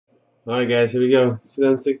Alright guys, here we go.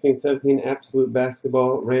 2016-17 Absolute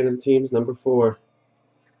Basketball Random Teams number 4.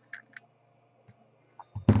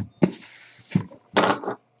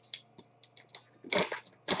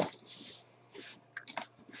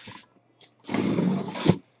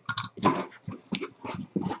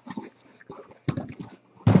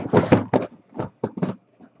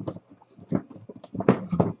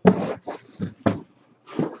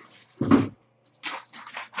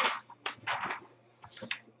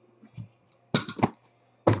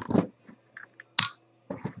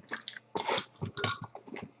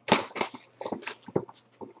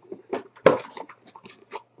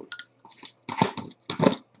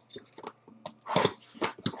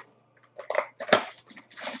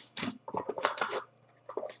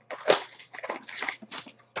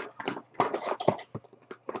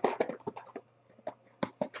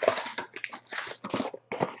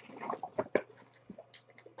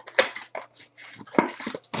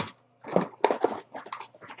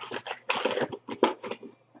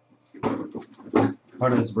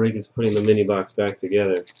 Part of this break is putting the mini box back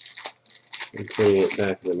together and putting it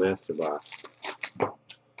back in the master box.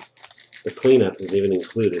 The cleanup is even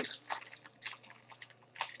included.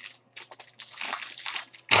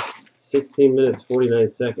 16 minutes 49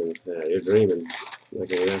 seconds. You're dreaming. Not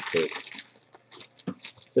gonna that take.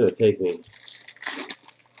 It's gonna take me.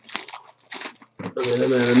 I mean,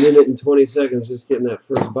 I'm at a minute and 20 seconds just getting that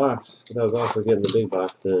first box, but I was also getting the big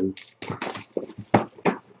box done.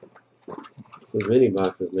 Those mini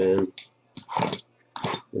boxes, man,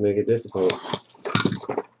 they make it difficult.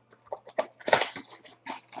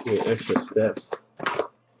 You get extra steps.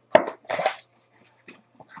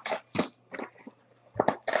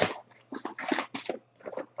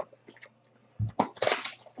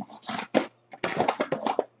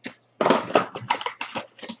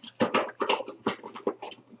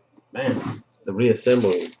 Man, it's the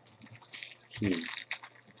reassembling. It's key.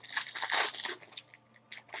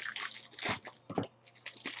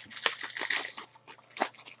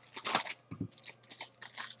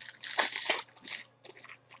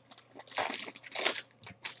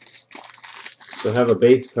 They'll have a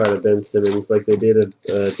base card of Ben Simmons like they did of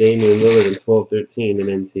Damian Lillard in 12-13 in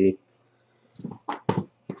NT.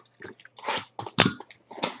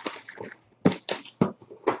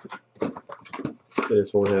 They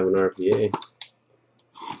just won't have an RPA.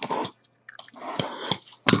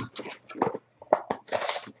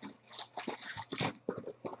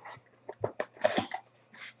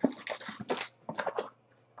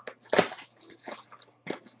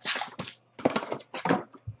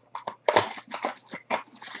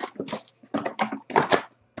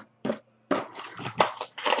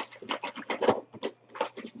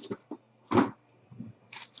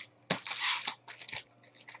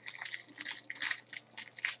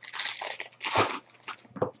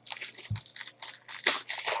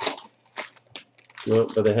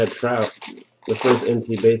 Nope, but they had Trout. The first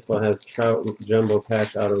NT baseball has Trout jumbo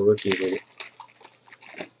patch auto rookies in it.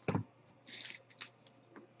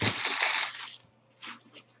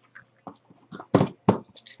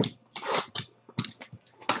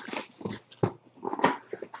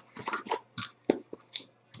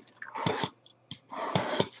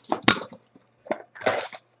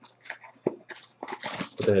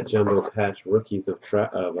 But they had jumbo patch rookies of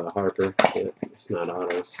Harper. Yeah, it's not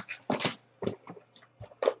autos.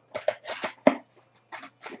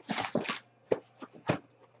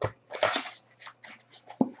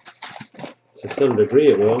 To some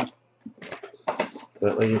degree it will.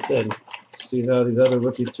 But like you said, see how these other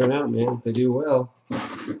rookies turn out, man. If they do well,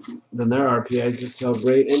 then their RPIs just sell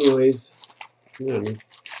great anyways. You know,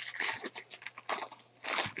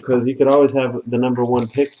 because you could always have the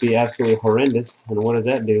 #1 pick be absolutely horrendous, and what does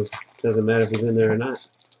that do? Doesn't matter if he's in there or not.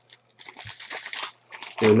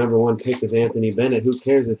 The #1 pick is Anthony Bennett. Who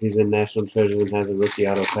cares if he's in National Treasure and has a rookie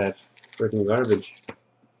auto patch? Freaking garbage.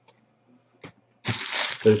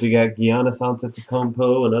 But if you got Giannis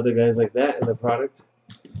Antetokounmpo and other guys like that in the product,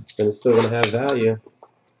 then it's still going to have value.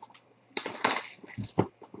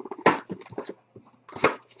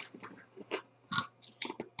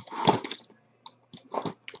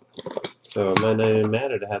 So it might not even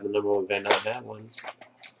matter to have the #1 guy not have one.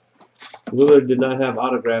 Lillard did not have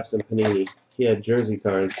autographs in Panini. He had jersey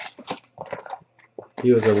cards.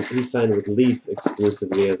 He signed with Leaf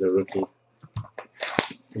exclusively as a rookie.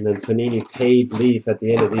 And then Panini paid Leaf at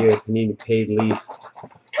the end of the year. Panini paid Leaf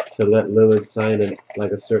to let Lillard sign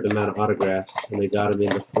like a certain amount of autographs, and they got him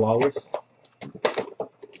into Flawless.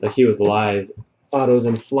 Like he was live. Autos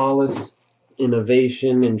and Flawless,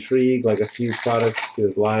 Innovation, Intrigue, like a few products he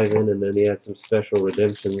was live in, and then he had some special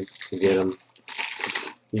redemptions to get him.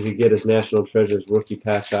 You could get his National Treasures rookie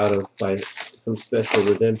patch out of by some special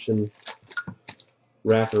redemption,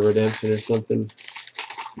 wrapper redemption or something.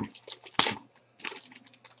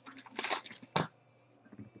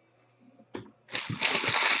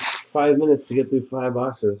 Five minutes to get through 5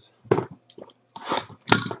 boxes.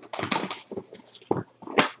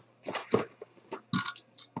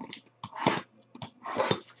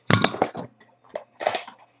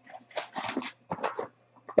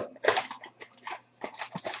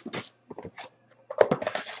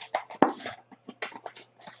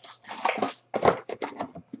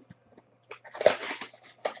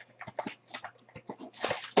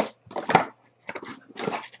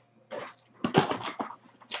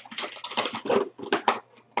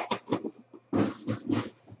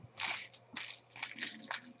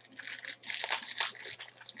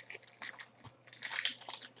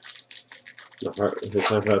 We're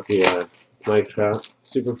talking about the Mike Trout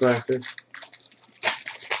Super Fractor.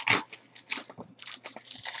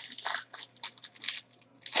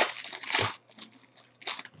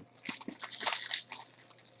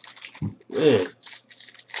 Man,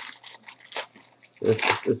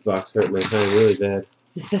 this box hurt my time really bad.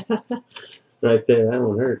 Right there, that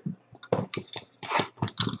one hurt.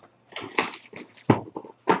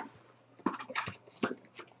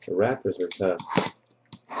 The wrappers are tough.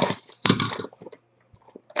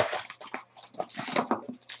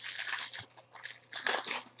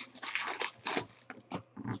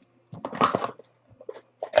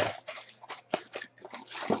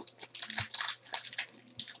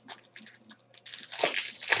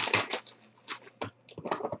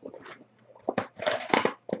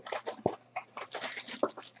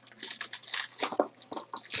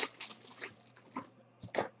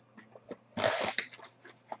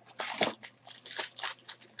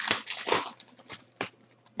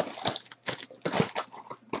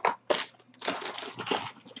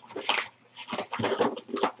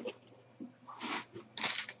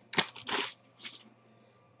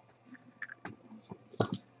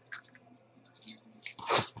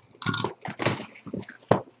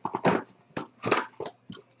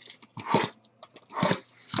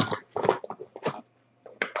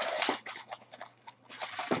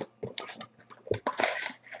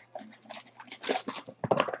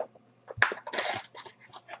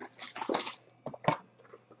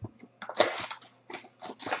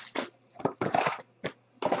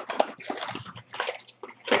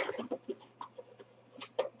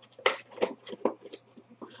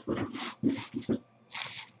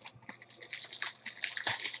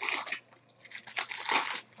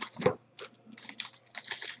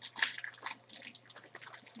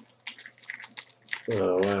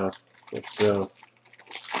 Oh wow, let's go.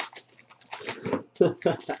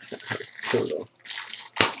 Total.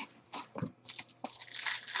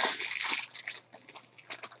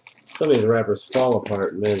 Some of these wrappers fall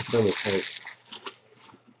apart, and then some is like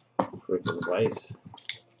freaking rice.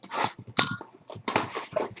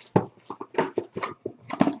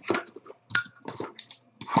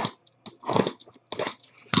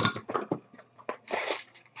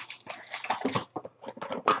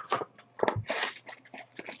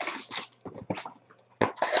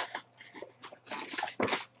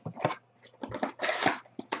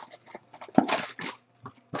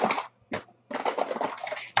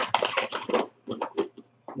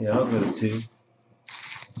 Yeah, I'll go to 2.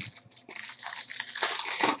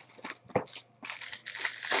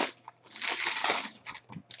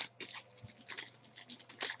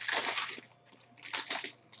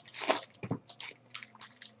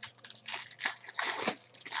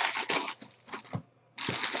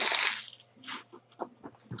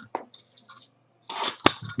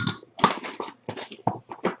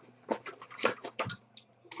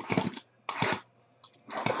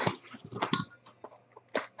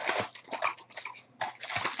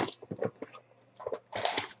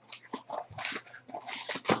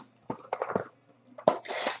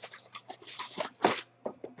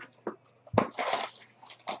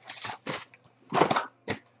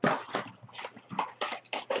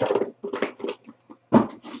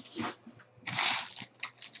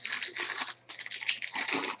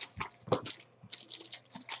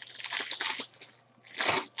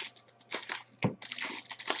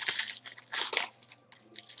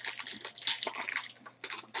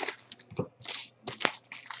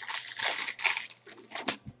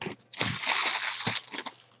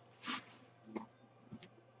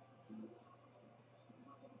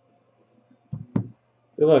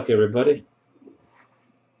 Good luck, everybody.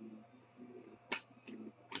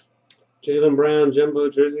 Jaylen Brown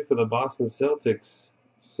jumbo jersey for the Boston Celtics,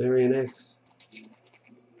 Syrian X.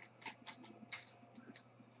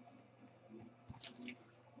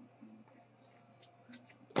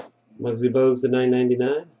 Muggsy Bogues to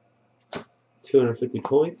 9.99. 250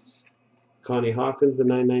 points. Connie Hawkins to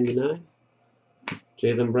 9.99.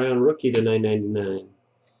 Jaylen Brown rookie to 9.99.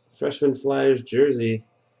 Freshman Flyers jersey.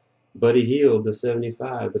 Buddy Hield to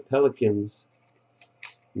 75. The Pelicans.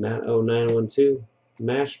 Matt 0912.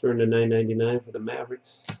 Mashburn to 9.99 for the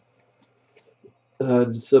Mavericks.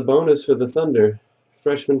 Sabonis for the Thunder.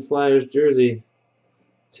 Freshman Flyers jersey.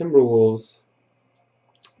 Timberwolves.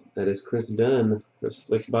 That is Chris Dunn for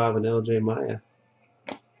Slick Bob and LJ Maya.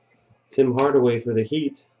 Tim Hardaway for the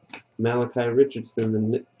Heat. Malachi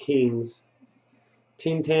Richardson, the Kings.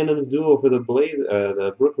 Team Tandems duel for the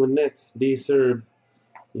Brooklyn Nets. D. Serb.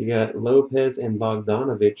 You got Lopez and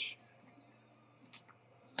Bogdanovich.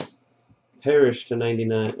 Parrish to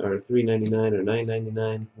 99 or 3.99 or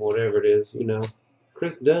 9.99, whatever it is, you know.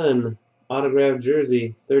 Chris Dunn, autographed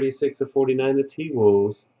jersey, 36 of 49. The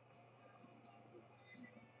T-Wolves.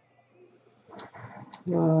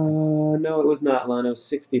 No, it was not, Lon. It was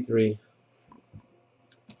 63.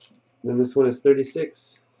 Then this one is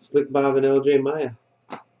 36. Slick Bob and LJ Maya.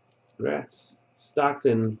 Congrats.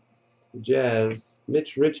 Stockton, Jazz.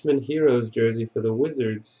 Mitch Richmond Heroes jersey for the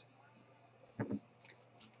Wizards.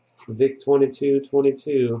 Vic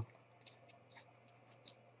 22-22.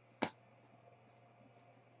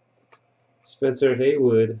 Spencer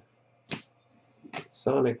Haywood.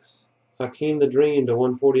 Sonics. Hakeem the Dream to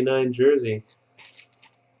 149 jersey.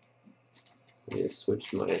 Let me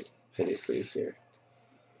switch my penny sleeves here.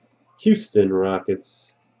 Houston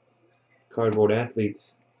Rockets. Cardboard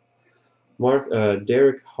Athletes.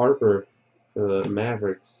 Derek Harper for the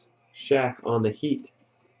Mavericks. Shaq on the Heat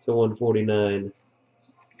to 149.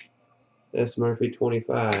 S. Murphy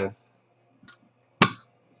 25.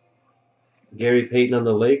 Gary Payton on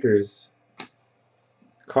the Lakers.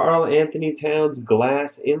 Karl Anthony Towns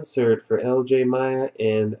glass insert for LJ Maya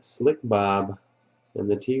and Slick Bob and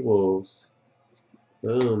the T-Wolves.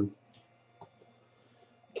 Boom.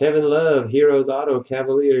 Kevin Love, Heroes Auto,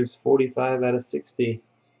 Cavaliers, 45 out of 60.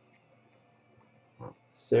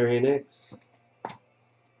 Sarian X.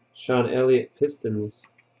 Sean Elliott, Pistons.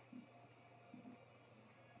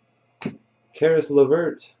 Karis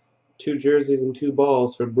LeVert, 2 jerseys and 2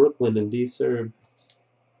 balls for Brooklyn and D. Serb.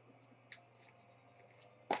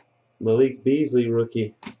 Malik Beasley,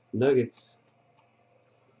 rookie, Nuggets.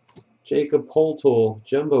 Jacob Poltol,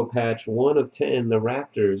 jumbo patch, 1 of 10, the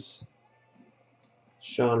Raptors.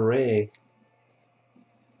 Sean Ray.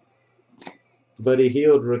 Buddy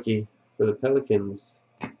Hield, rookie, for the Pelicans.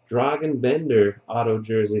 Dragan Bender, auto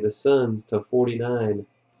jersey, the Suns to 49.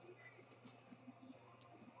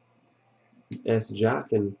 S.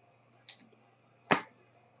 Jockin.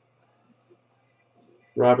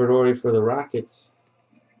 Robert Horry for the Rockets.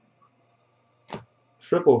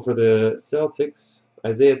 Triple for the Celtics.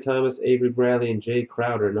 Isaiah Thomas, Avery Bradley, and Jay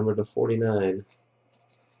Crowder, number to 49.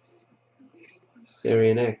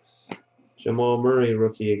 Sarian X. Jamal Murray,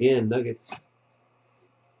 rookie again, Nuggets.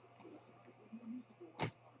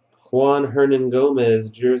 Juan Hernan Gomez,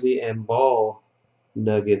 jersey and ball,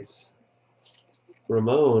 Nuggets.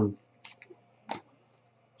 Ramon.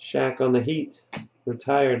 Shaq on the Heat,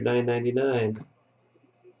 retired, $9.99.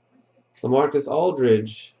 LaMarcus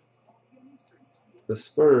Aldridge, the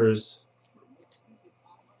Spurs,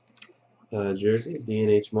 jersey,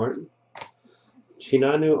 D&H Martin.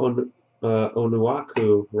 Chinanu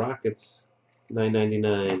Onuaku, Rockets,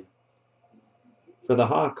 $9.99. For the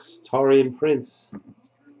Hawks, Taurean Prince.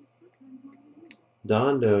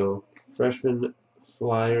 Dondo, freshman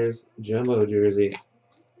Flyers jumbo jersey.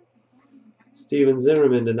 Steven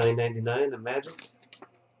Zimmerman to 9.99. The Magic.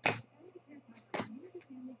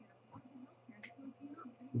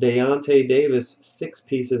 Deontay Davis, 6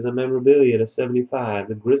 pieces of memorabilia to 75.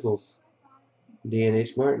 The Grizzlies.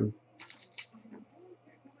 D&H Martin.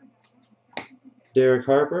 Derek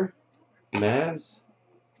Harper, Mavs.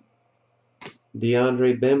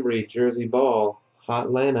 DeAndre Bembry, jersey ball,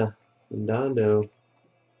 Hotlanta, and Dondo.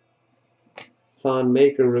 Thon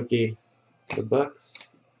Maker, rookie, the Bucks.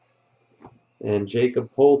 And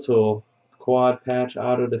Jacob Poltol, quad patch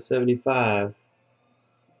auto to 75.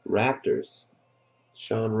 Raptors,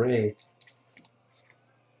 Sean Ray.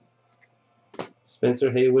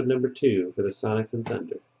 Spencer Haywood, number 2 for the Sonics and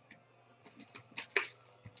Thunder.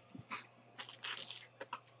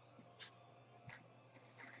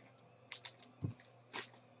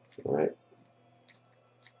 All right.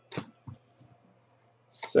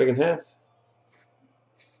 Second half.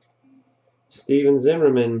 Steven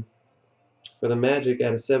Zimmerman for the Magic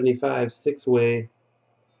at a 75, 6-way,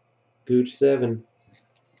 Gooch 7.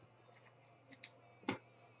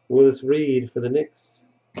 Willis Reed for the Knicks.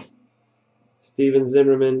 Steven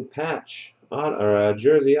Zimmerman patch,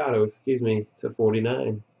 jersey auto, excuse me, to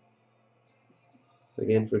 49.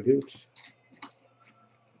 Again for Gooch.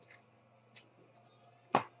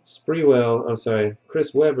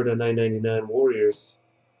 Chris Webber to 999 Warriors.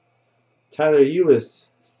 Tyler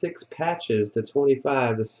Eulis, 6 patches to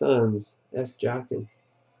 25, the Suns. S. Jockin.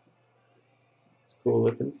 It's cool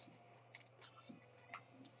looking.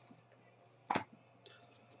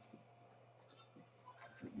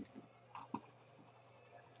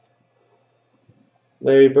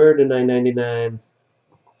 Larry Bird to 999.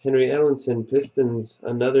 Henry Ellenson, Pistons.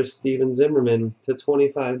 Another Steven Zimmerman to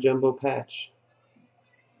 25 jumbo patch.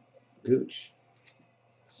 Gooch.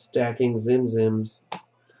 Stacking Zim Zims.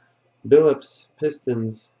 Billups,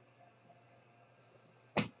 Pistons.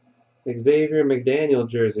 Xavier McDaniel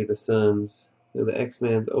jersey, the Suns. Look at the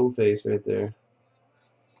X-Man's O-face right there.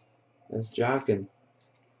 That's Jockin.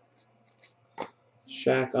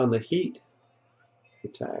 Shaq on the Heat.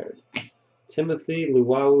 Retired. Timothy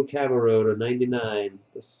Luwawu Cabarro to 99.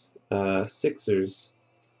 The Sixers.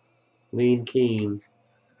 Lean Keen.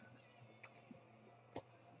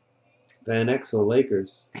 Van Exel,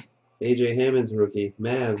 Lakers. A.J. Hammond's rookie.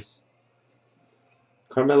 Mavs.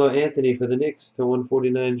 Carmelo Anthony for the Knicks to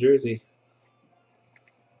 149 jersey.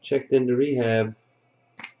 Checked into rehab.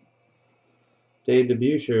 Dave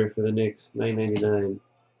DeBuscher for the Knicks, 999.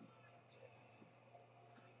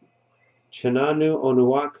 Chinanu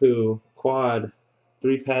Onuaku, quad.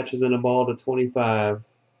 3 patches and a ball to 25.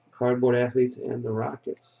 Cardboard Athletes and the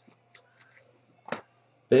Rockets.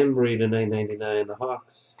 Bembry to 999, the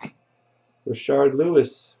Hawks. Rashard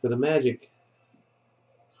Lewis for the Magic.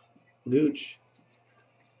 Gooch.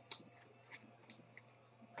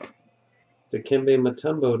 Dikembe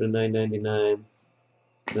Mutombo to 999.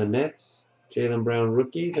 The Nets. Jaylen Brown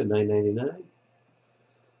rookie to 999.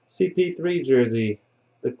 CP3 jersey.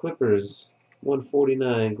 The Clippers.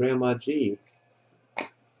 149. Grandma G.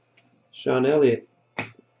 Sean Elliott.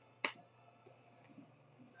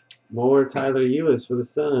 More Tyler Eulis for the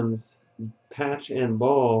Suns. Patch and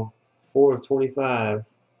ball. 4 of 25.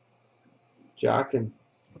 Jockin.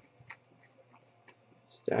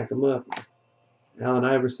 Stack them up. Allen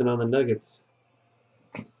Iverson on the Nuggets.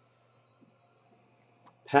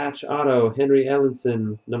 Patch auto, Henry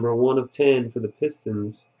Ellenson, number 1 of 10 for the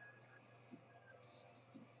Pistons.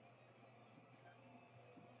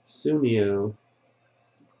 Sunio.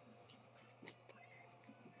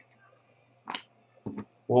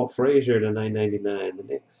 Walt Frazier to 999, the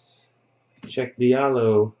Knicks. Check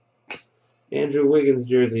Diallo. Andrew Wiggins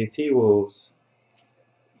jersey, T-Wolves.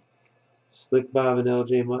 Slick Bob and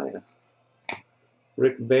LJ Maya.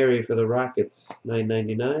 Rick Barry for the Rockets,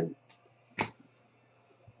 999.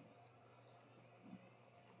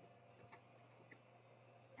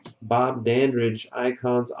 Bob Dandridge,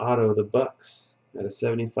 Icons Auto, the Bucks, at a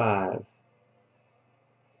 75.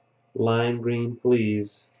 Lime green,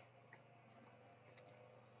 please.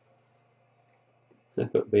 I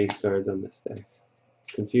put base cards on this stack.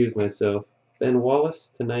 Confused myself. Ben Wallace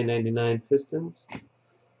to 999 Pistons.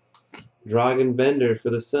 Dragan Bender for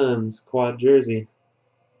the Suns, quad jersey.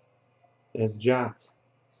 As Jock.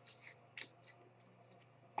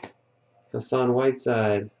 Hassan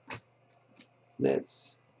Whiteside,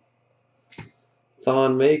 Nets.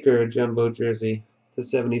 Thon Maker, jumbo jersey to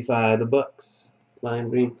 75, the Bucks. Lime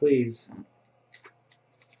green, please.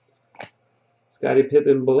 Scottie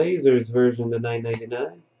Pippen Blazers version to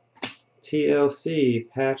 999. TLC,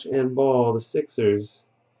 patch and ball, the Sixers.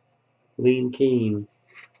 Lean Keen.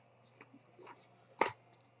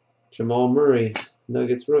 Jamal Murray,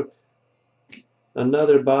 Nuggets rook.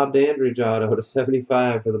 Another Bob Dandridge auto to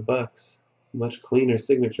 75 for the Bucks. Much cleaner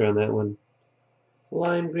signature on that one.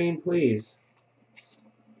 Lime green, please.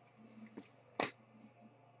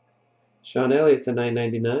 Sean Elliott to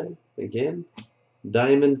 999 again.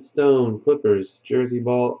 Diamond Stone Clippers jersey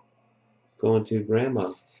ball going to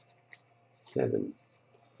Grandma. Kevin.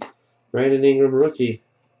 Brandon Ingram rookie,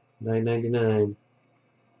 999.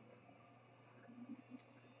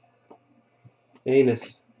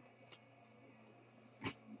 Anus.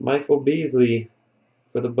 Michael Beasley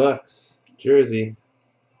for the Bucks jersey.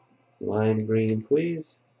 Lime green,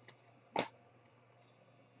 please.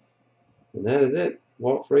 And that is it.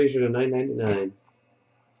 Walt Frazier to 999.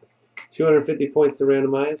 250 points to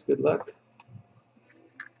randomize. Good luck.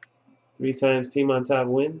 3 times team on top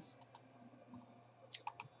wins.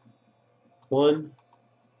 1,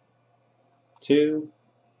 2,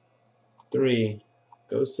 3.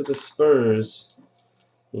 Goes to the Spurs.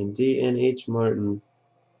 And DNH Martin.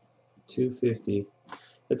 250.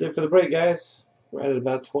 That's it for the break, guys. We're at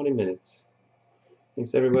about 20 minutes.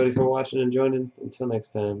 Thanks everybody for watching and joining. Until next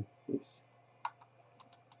time. Peace.